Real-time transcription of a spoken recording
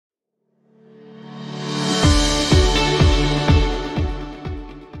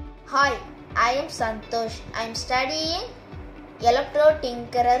Santosh. I am studying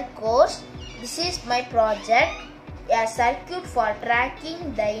Electro-Tinkerer course. This is my project, a circuit for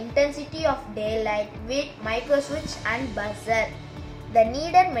tracking the intensity of daylight with microswitch and buzzer. The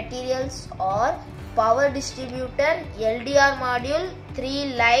needed materials are power distributor, LDR module,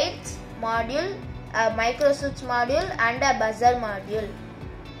 3 lights module, a microswitch module and a buzzer module.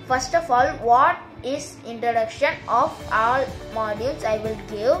 First of all, what is introduction of all modules I will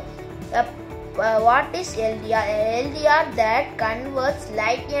give. What is LDR? LDR that converts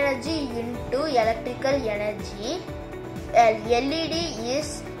light energy into electrical energy. LED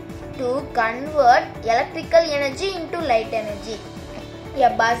is to convert electrical energy into light energy. A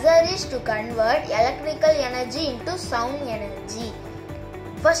buzzer is to convert electrical energy into sound energy.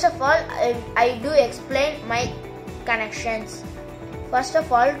 First of all, I do explain my connections. First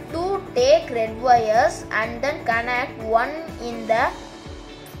of all, to take red wires and then connect one in the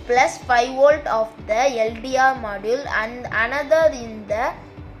plus 5 volt of the LDR module and another in the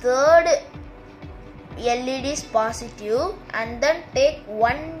third LED's positive, and then take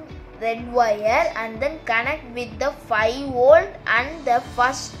one red wire and then connect with the 5 volt and the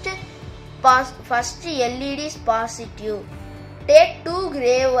first LED's positive. Take 2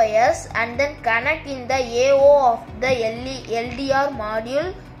 grey wires and then connect in the AO of the LDR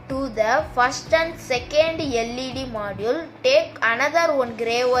module to the first and second LED module. Take another 1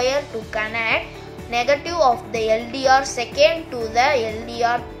 grey wire to connect negative of the LDR second to the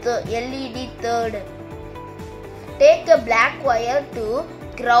LED third. Take a black wire to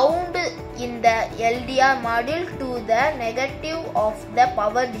ground in the LDR module to the negative of the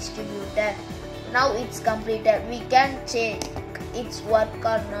power distributor. Now it's completed. We can check its work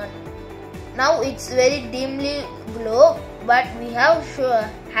or not. Now it's very dimly glow, but we have to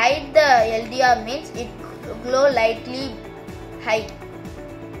hide the LDR means it glow lightly high.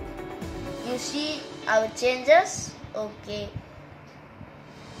 You see our changes? Okay.